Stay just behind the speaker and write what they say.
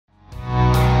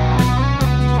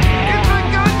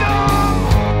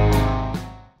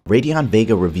Radeon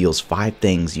Vega reveals 5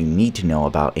 things you need to know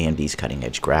about AMD's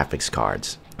cutting-edge graphics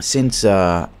cards. Since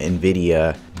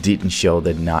NVIDIA didn't show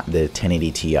the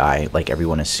 1080 Ti like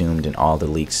everyone assumed and all the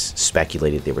leaks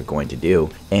speculated they were going to do,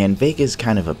 and Vega is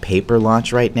kind of a paper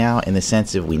launch right now in the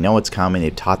sense of we know it's coming,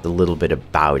 they've talked a little bit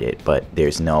about it, but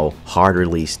there's no hard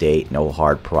release date, no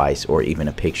hard price, or even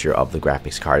a picture of the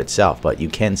graphics card itself, but you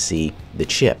can see the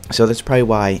chip. So that's probably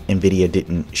why NVIDIA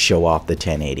didn't show off the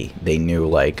 1080. They knew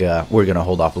like we're going to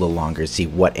hold off a little longer, see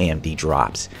what AMD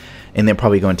drops. And they're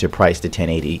probably going to price the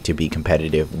 1080 to be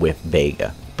competitive with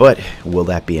Vega. But will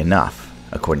that be enough,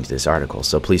 according to this article?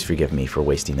 So please forgive me for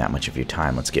wasting that much of your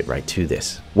time. Let's get right to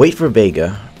this. Wait for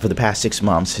Vega for the past 6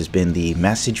 months has been the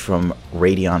message from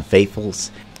Radeon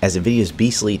faithfuls, as NVIDIA's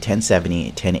beastly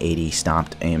 1070-1080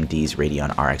 stomped AMD's Radeon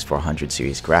RX 400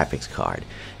 series graphics card.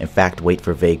 In fact, wait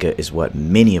for Vega is what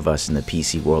many of us in the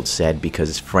PC world said,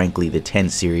 because frankly the 10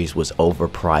 series was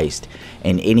overpriced,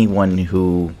 and anyone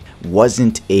who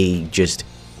wasn't a just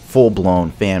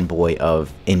full-blown fanboy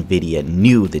of NVIDIA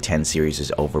knew the 10 series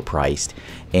was overpriced,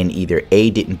 and either A,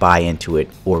 didn't buy into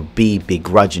it, or B,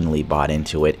 begrudgingly bought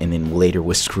into it and then later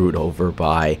was screwed over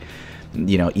by,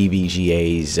 you know,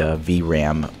 EVGA's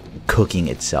VRAM cooking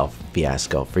itself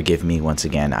fiasco. Forgive me once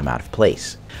again, I'm out of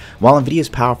place. While NVIDIA's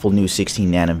powerful new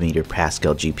 16nm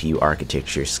Pascal GPU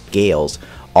architecture scales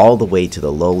all the way to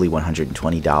the lowly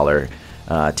 $120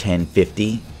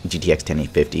 1050 GTX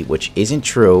 1050, which isn't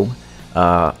true.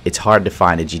 It's hard to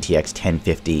find a GTX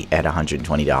 1050 at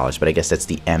 $120, but I guess that's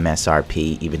the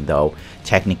MSRP, even though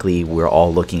technically we're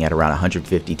all looking at around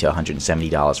 $150 to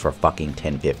 $170 for a fucking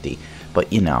 1050.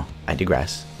 But you know, I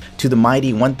digress. To the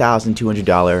mighty $1,200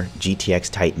 GTX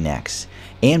Titan X,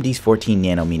 AMD's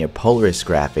 14nm Polaris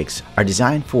graphics are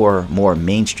designed for more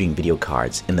mainstream video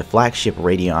cards, and the flagship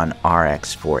Radeon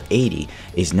RX 480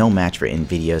 is no match for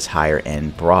NVIDIA's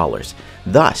higher-end brawlers.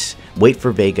 Thus, wait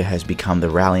for Vega has become the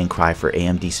rallying cry for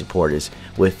AMD supporters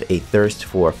with a thirst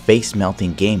for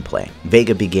face-melting gameplay.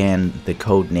 Vega began the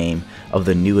code name of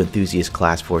the new enthusiast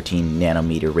class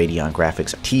 14nm Radeon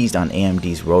graphics teased on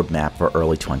AMD's roadmap for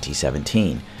early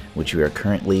 2017, which we are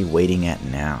currently waiting at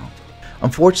now.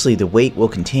 Unfortunately, the wait will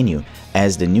continue,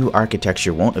 as the new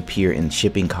architecture won't appear in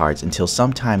shipping cards until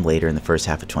sometime later in the first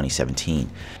half of 2017.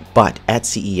 But at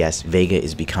CES, Vega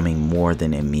is becoming more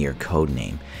than a mere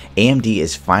codename. AMD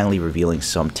is finally revealing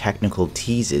some technical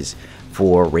teases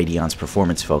for Radeon's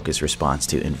performance-focused response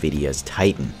to NVIDIA's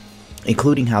Titan,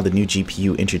 including how the new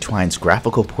GPU intertwines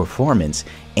graphical performance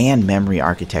and memory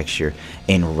architecture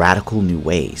in radical new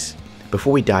ways.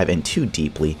 Before we dive in too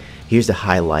deeply, here's the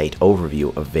highlight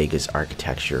overview of Vega's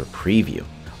architecture preview.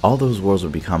 All those words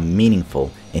will become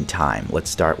meaningful in time. Let's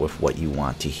start with what you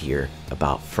want to hear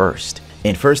about first.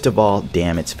 And first of all,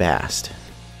 damn, it's fast.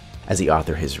 As the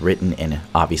author has written and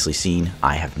obviously seen,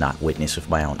 I have not witnessed with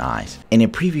my own eyes. In a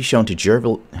preview shown to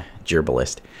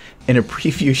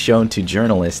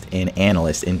journalists and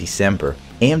analysts in December,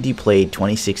 AMD played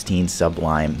 2016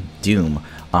 Sublime Doom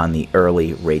on the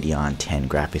early Radeon 10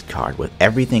 graphics card with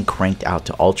everything cranked out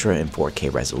to Ultra and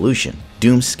 4K resolution.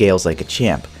 Doom scales like a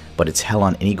champ, but it's hell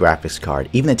on any graphics card.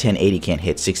 Even the 1080 can't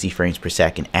hit 60 frames per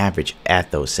second average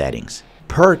at those settings.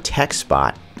 Per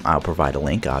TechSpot, I'll provide a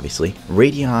link obviously,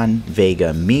 Radeon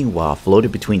Vega meanwhile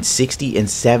floated between 60 and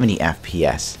 70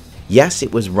 FPS. Yes,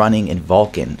 it was running in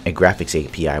Vulkan, a graphics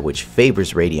API which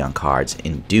favors Radeon cards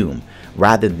in Doom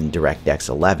rather than DirectX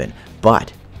 11,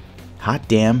 but hot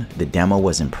damn, the demo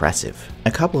was impressive.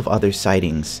 A couple of other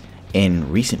sightings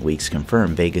in recent weeks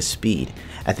confirmed Vega's speed.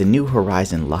 At the New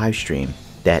Horizon livestream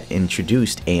that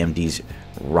introduced AMD's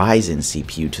Ryzen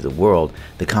CPU to the world,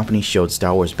 the company showed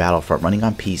Star Wars Battlefront running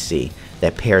on PC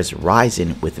that pairs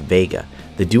Ryzen with Vega.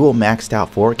 The dual maxed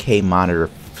out 4K monitor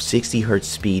 60Hz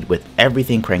speed with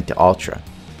everything cranked to Ultra.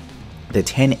 The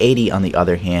 1080 on the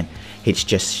other hand hits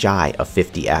just shy of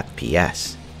 50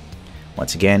 FPS.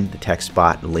 Once again, the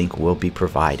TechSpot link will be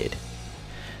provided.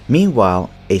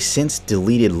 Meanwhile, a since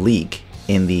deleted leak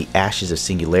in the Ashes of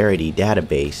Singularity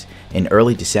database in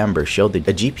early December showed that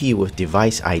a GPU with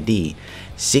device ID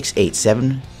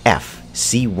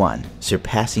 687F-C1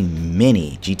 surpassing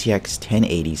many GTX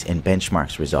 1080s and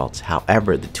benchmarks results.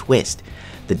 However, the twist,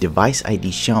 the device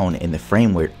ID shown in the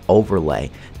firmware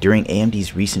overlay during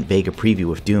AMD's recent Vega preview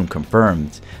with Doom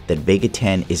confirms that Vega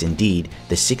 10 is indeed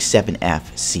the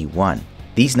 67F-C1.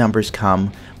 These numbers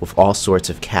come with all sorts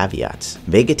of caveats.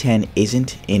 Vega 10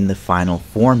 isn't in the final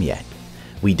form yet.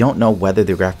 We don't know whether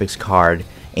the graphics card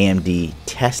AMD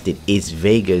tested is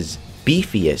Vega's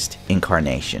beefiest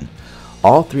incarnation.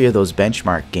 All three of those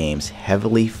benchmark games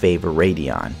heavily favor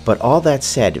Radeon, but all that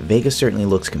said, Vega certainly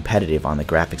looks competitive on the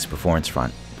graphics performance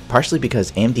front. partially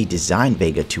because AMD designed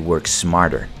Vega to work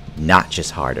smarter, not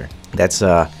just harder. That's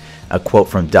a quote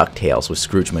from DuckTales with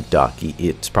Scrooge McDuck.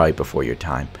 It's probably before your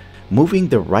time. Moving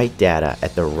the right data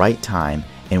at the right time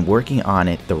and working on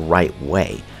it the right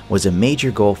way was a major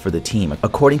goal for the team,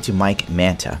 according to Mike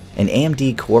Manta, an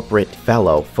AMD corporate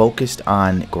fellow focused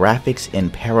on graphics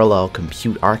and parallel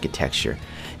compute architecture,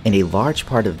 and a large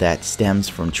part of that stems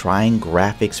from trying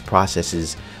graphics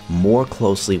processes more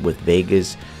closely with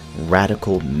Vega's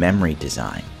radical memory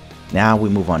design. Now we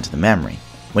move on to the memory.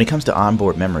 When it comes to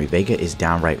onboard memory, Vega is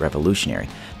downright revolutionary,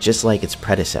 just like its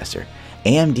predecessor.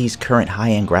 AMD's current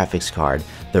high-end graphics card,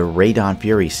 the Radeon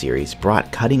Fury series,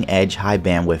 brought cutting-edge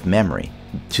high-bandwidth memory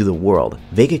to the world.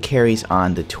 Vega carries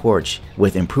on the torch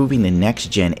with improving the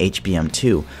next-gen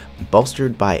HBM2,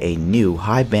 bolstered by a new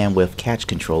high-bandwidth cache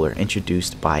controller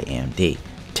introduced by AMD.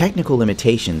 Technical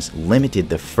limitations limited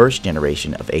the first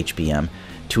generation of HBM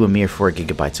to a mere 4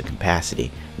 GB of capacity,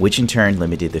 which in turn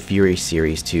limited the Fury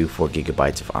series to 4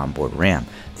 GB of onboard RAM.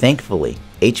 Thankfully,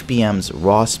 HBM's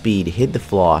raw speed hid the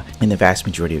flaw in the vast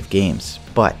majority of games,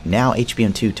 but now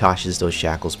HBM2 tosses those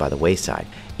shackles by the wayside.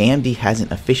 AMD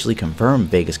hasn't officially confirmed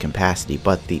Vega's capacity,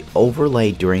 but the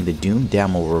overlay during the Doom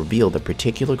demo revealed a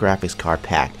particular graphics card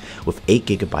packed with 8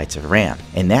 GB of RAM,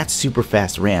 and that super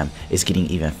fast RAM is getting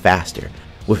even faster,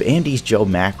 with AMD's Joe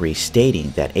Macri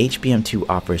stating that HBM2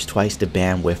 offers twice the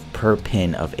bandwidth per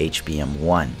pin of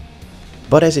HBM1.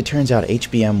 But as it turns out,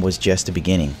 HBM was just the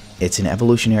beginning. It's an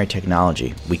evolutionary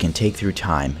technology we can take through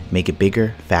time, make it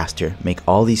bigger, faster, make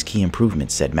all these key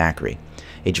improvements, said Macri,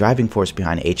 a driving force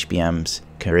behind HBM's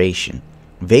creation.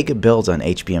 Vega builds on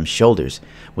HBM's shoulders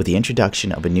with the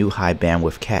introduction of a new high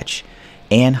bandwidth cache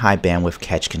and high bandwidth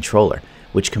cache controller,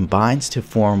 which combines to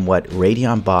form what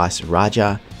Radeon boss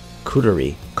Raja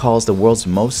Koduri calls the world's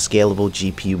most scalable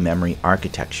GPU memory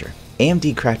architecture.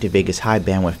 AMD crafted Vega's high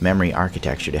bandwidth memory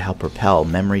architecture to help propel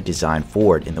memory design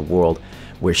forward in the world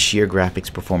where sheer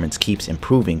graphics performance keeps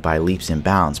improving by leaps and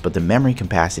bounds, but the memory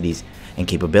capacities and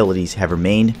capabilities have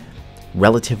remained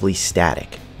relatively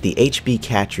static. The HB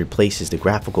cache replaces the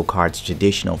graphical card's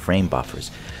traditional frame buffers,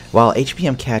 while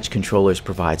HBM cache controllers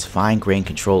provides fine-grained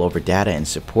control over data and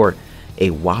support a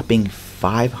whopping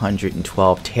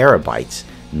 512 terabytes,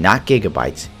 not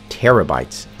gigabytes,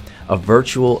 terabytes, of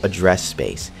virtual address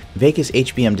space. Vega's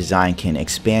HBM design can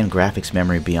expand graphics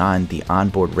memory beyond the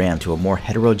onboard RAM to a more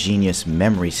heterogeneous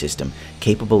memory system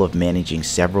capable of managing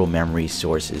several memory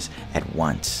sources at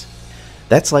once.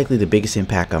 That's likely the biggest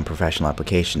impact on professional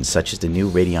applications such as the new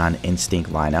Radeon Instinct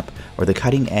lineup or the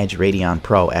cutting-edge Radeon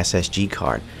Pro SSG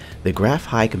card. The graph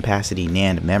high-capacity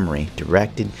NAND memory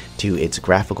directed to its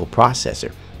graphical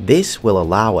processor. This will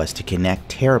allow us to connect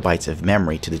terabytes of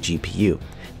memory to the GPU,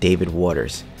 David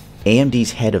Waters,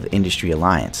 AMD's head of Industry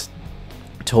Alliance,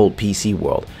 told PC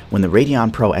World when the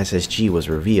Radeon Pro SSG was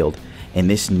revealed, and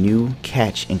this new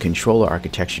cache and controller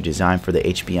architecture designed for the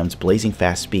HBM's blazing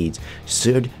fast speeds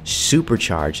should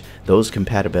supercharge those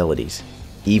compatibilities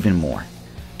even more.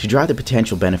 To drive the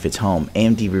potential benefits home,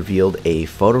 AMD revealed a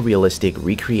photorealistic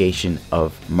recreation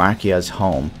of Markia's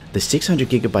home. The 600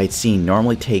 GB scene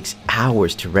normally takes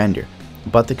hours to render,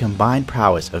 but the combined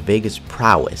prowess of Vega's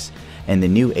prowess and the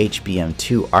new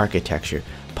HBM2 architecture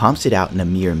pumps it out in a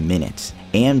mere minutes.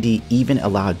 AMD even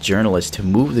allowed journalists to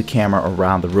move the camera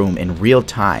around the room in real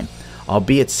time,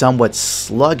 albeit somewhat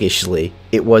sluggishly.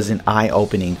 It was an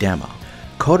eye-opening demo.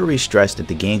 Koduri stressed that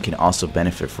the game can also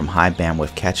benefit from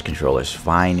high-bandwidth cache controllers'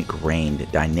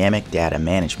 fine-grained dynamic data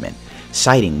management,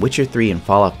 citing Witcher 3 and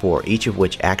Fallout 4, each of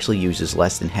which actually uses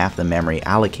less than half the memory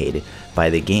allocated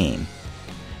by the game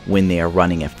when they are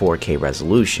running at 4K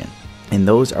resolution. And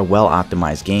those are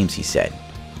well-optimized games, he said.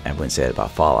 I wouldn't say it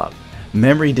about Fallout.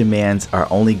 Memory demands are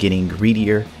only getting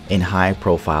greedier in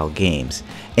high-profile games,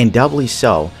 and doubly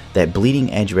so that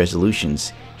bleeding-edge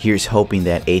resolutions. Here's hoping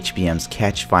that HBM's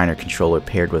Cache Finder controller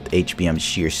paired with HBM's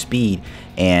sheer speed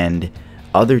and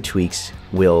other tweaks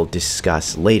we'll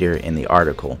discuss later in the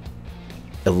article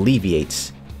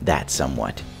alleviates that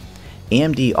somewhat.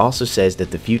 AMD also says that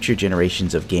the future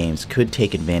generations of games could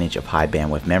take advantage of high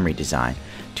bandwidth memory design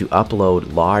to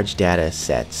upload large data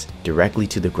sets directly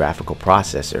to the graphical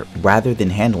processor rather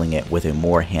than handling it with a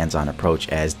more hands-on approach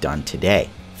as done today.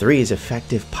 3 is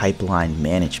effective pipeline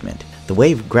management. The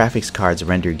way graphics cards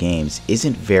render games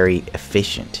isn't very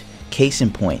efficient. Case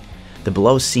in point, the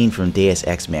below scene from Deus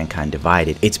Ex Mankind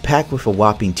Divided. It's packed with a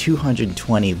whopping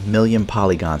 220 million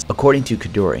polygons according to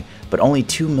Koduri, but only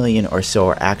 2 million or so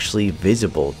are actually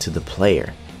visible to the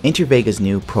player. Enter Vega's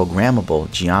new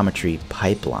programmable geometry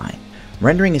pipeline.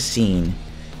 Rendering a scene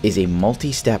is a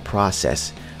multi-step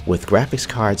process with graphics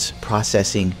cards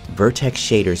processing vertex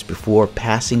shaders before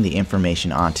passing the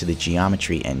information onto the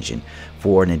geometry engine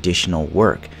for an additional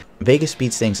work. Vega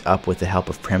speeds things up with the help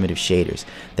of primitive shaders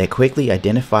that quickly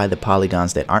identify the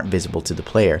polygons that aren't visible to the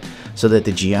player so that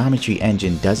the geometry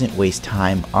engine doesn't waste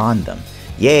time on them.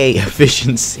 Yay,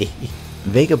 efficiency!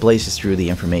 Vega blazes through the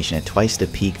information at twice the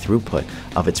peak throughput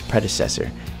of its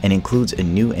predecessor and includes a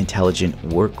new intelligent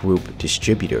workgroup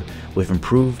distributor with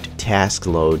improved task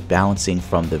load balancing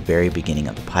from the very beginning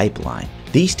of the pipeline.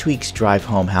 These tweaks drive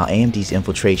home how AMD's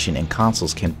infiltration in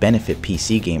consoles can benefit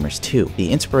PC gamers too. The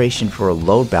inspiration for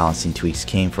load balancing tweaks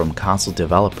came from console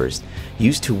developers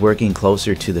used to working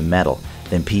closer to the metal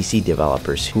than PC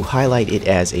developers, who highlight it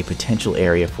as a potential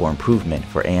area for improvement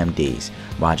for AMD's,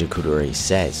 Raja Koduri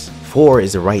says. 4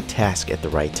 is the right task at the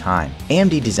right time.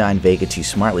 AMD designed Vega to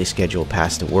smartly schedule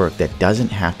past the work that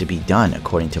doesn't have to be done,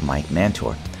 according to Mike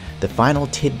Mantor. The final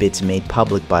tidbits made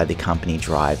public by the company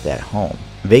drive that home.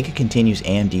 Vega continues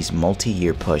AMD's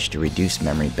multi-year push to reduce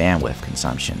memory bandwidth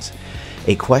consumptions,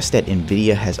 a quest that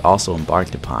NVIDIA has also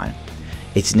embarked upon.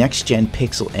 Its next-gen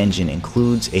Pixel engine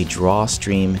includes a draw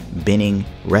stream binning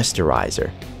rasterizer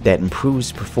that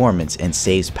improves performance and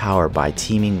saves power by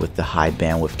teaming with the high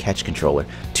bandwidth catch controller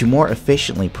to more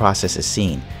efficiently process a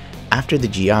scene. After the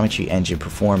geometry engine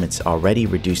performs its already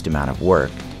reduced amount of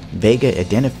work, Vega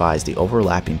identifies the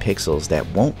overlapping pixels that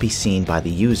won't be seen by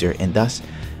the user and thus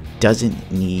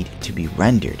doesn't need to be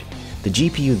rendered. The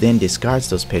GPU then discards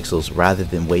those pixels rather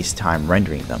than waste time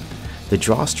rendering them. The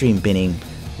drawstream binning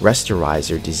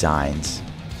rasterizer designs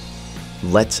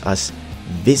lets us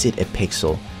visit a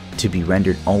pixel to be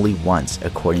rendered only once,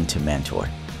 according to Mantor.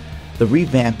 The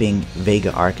revamping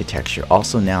Vega architecture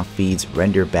also now feeds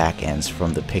render backends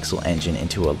from the Pixel engine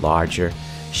into a larger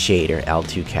shader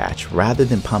L2 cache rather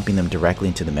than pumping them directly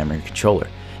into the memory controller,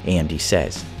 AMD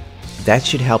says. That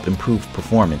should help improve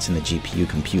performance in the GPU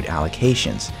compute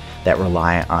allocations that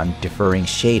rely on deferring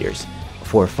shaders.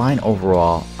 For a fine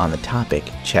overall on the topic,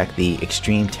 check the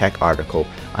Extreme Tech article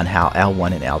on how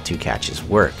L1 and L2 caches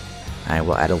work. I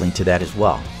will add a link to that as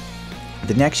well.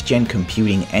 The next-gen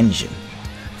computing engine.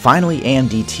 Finally,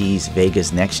 AMD teased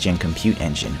Vega's next-gen compute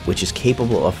engine, which is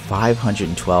capable of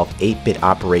 512 8-bit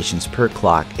operations per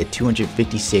clock at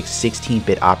 256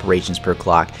 16-bit operations per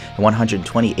clock and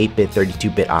 120 8-bit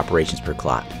 32-bit operations per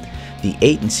clock. The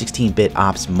 8 and 16-bit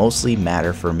ops mostly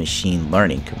matter for machine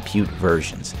learning compute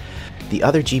versions. The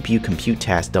other GPU compute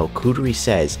tasks, though, Koduri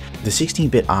says the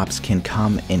 16-bit ops can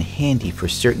come in handy for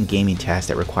certain gaming tasks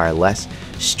that require less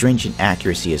stringent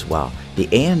accuracy as well. The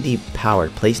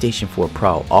AMD-powered PlayStation 4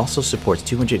 Pro also supports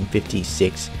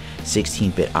 256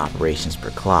 16-bit operations per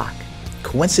clock.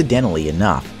 Coincidentally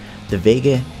enough, the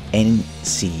Vega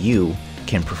NCU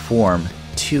can perform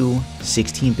two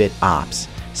 16-bit ops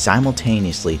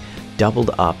simultaneously,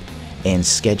 doubled up and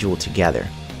scheduled together.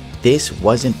 This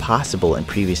wasn't possible in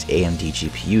previous AMD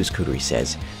GPUs, Koduri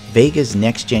says. Vega's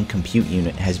next-gen compute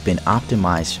unit has been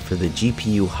optimized for the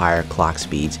GPU higher clock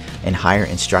speeds and higher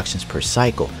instructions per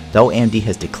cycle, though AMD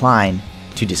has declined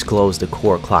to disclose the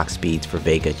core clock speeds for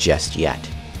Vega just yet.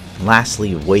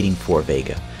 Lastly, waiting for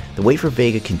Vega. The wait for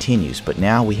Vega continues, but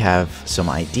now we have some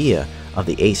idea of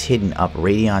the ace hidden up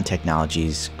Radeon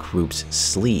Technologies Group's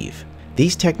sleeve.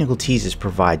 These technical teasers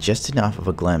provide just enough of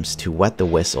a glimpse to wet the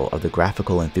whistle of the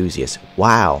graphical enthusiast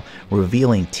while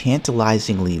revealing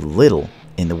tantalizingly little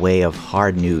in the way of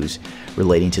hard news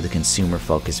relating to the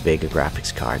consumer-focused Vega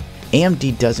graphics card.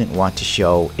 AMD doesn't want to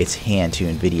show its hand to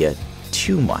NVIDIA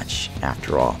too much,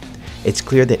 after all. It's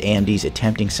clear that AMD is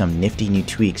attempting some nifty new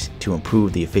tweaks to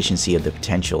improve the efficiency of the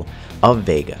potential of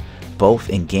Vega, both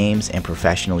in games and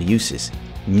professional uses.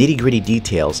 Nitty-gritty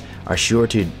details are sure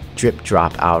to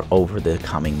drip-drop out over the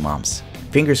coming months.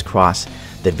 Fingers crossed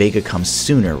that Vega comes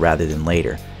sooner rather than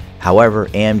later. However,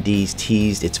 AMD's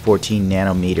teased its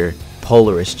 14nm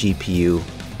Polaris GPU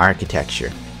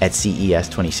architecture at CES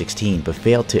 2016, but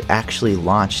failed to actually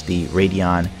launch the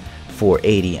Radeon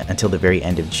 480 until the very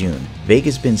end of June.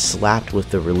 Vega's been slapped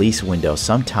with the release window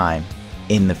sometime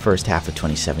in the first half of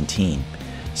 2017.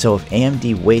 So if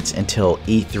AMD waits until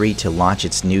E3 to launch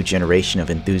its new generation of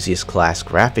enthusiast-class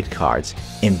graphic cards,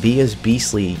 NVIDIA's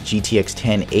beastly GTX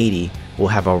 1080 will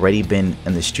have already been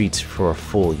in the streets for a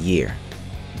full year.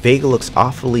 Vega looks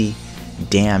awfully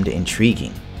damned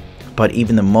intriguing, but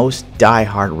even the most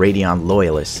die-hard Radeon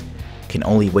loyalists can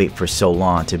only wait for so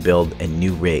long to build a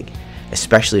new rig,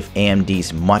 especially if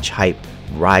AMD's much-hyped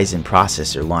Ryzen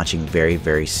processor launching very,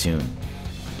 very soon.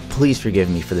 Please forgive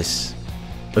me for this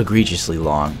egregiously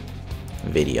long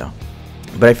video,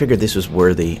 but I figured this was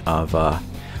worthy of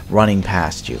running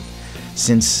past you.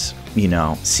 Since you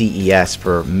know, CES,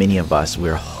 for many of us,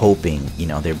 we're hoping, you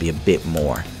know, there'd be a bit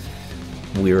more.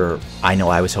 I know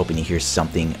I was hoping to hear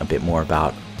something a bit more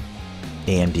about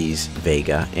AMD's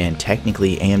Vega, and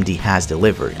technically AMD has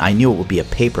delivered. I knew it would be a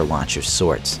paper launch of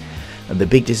sorts. The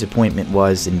big disappointment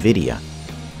was NVIDIA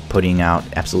putting out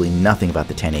absolutely nothing about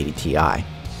the 1080 Ti.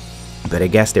 But I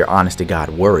guess they're honest to God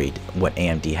worried what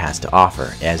AMD has to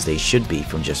offer, as they should be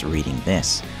from just reading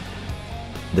this.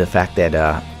 The fact that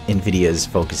NVIDIA is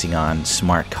focusing on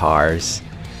smart cars,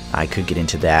 I could get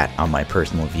into that on my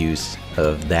personal views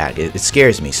of that. It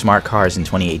scares me. Smart cars in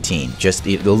 2018. Just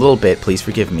a little bit, please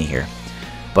forgive me here.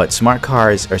 But smart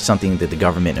cars are something that the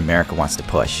government in America wants to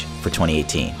push for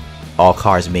 2018. All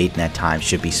cars made in that time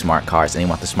should be smart cars, and they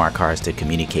want the smart cars to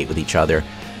communicate with each other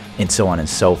and so on and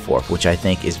so forth, which I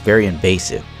think is very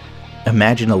invasive.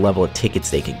 Imagine the level of tickets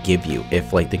they could give you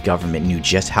if, like, the government knew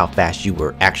just how fast you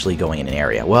were actually going in an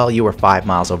area. Well, you were 5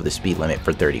 miles over the speed limit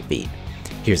for 30 feet.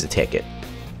 Here's a ticket.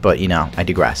 But, you know, I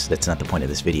digress. That's not the point of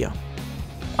this video.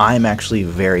 I'm actually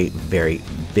very, very,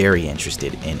 very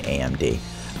interested in AMD.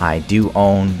 I do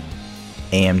own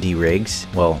AMD rigs.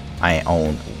 Well, I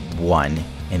own one,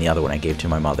 and the other one I gave to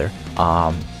my mother.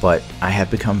 But I have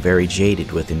become very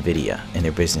jaded with NVIDIA and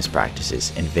their business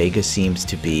practices, and Vega seems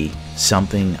to be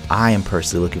something I am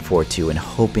personally looking forward to and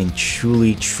hoping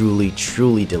truly, truly,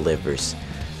 truly delivers,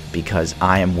 because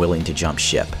I am willing to jump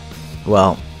ship.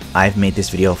 Well, I've made this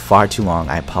video far too long.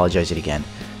 I apologize yet again.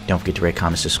 Don't forget to rate,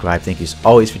 comment, subscribe. Thank you as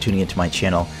always for tuning into my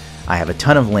channel. I have a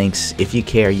ton of links. If you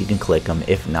care, you can click them.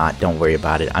 If not, don't worry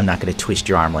about it. I'm not going to twist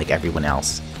your arm like everyone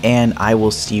else. And I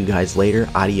will see you guys later.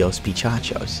 Adios,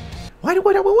 pichachos. Why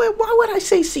would I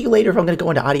say see you later if I'm going to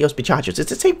go into adios, pichachos? It's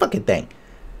the same fucking thing.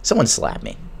 Someone slap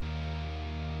me.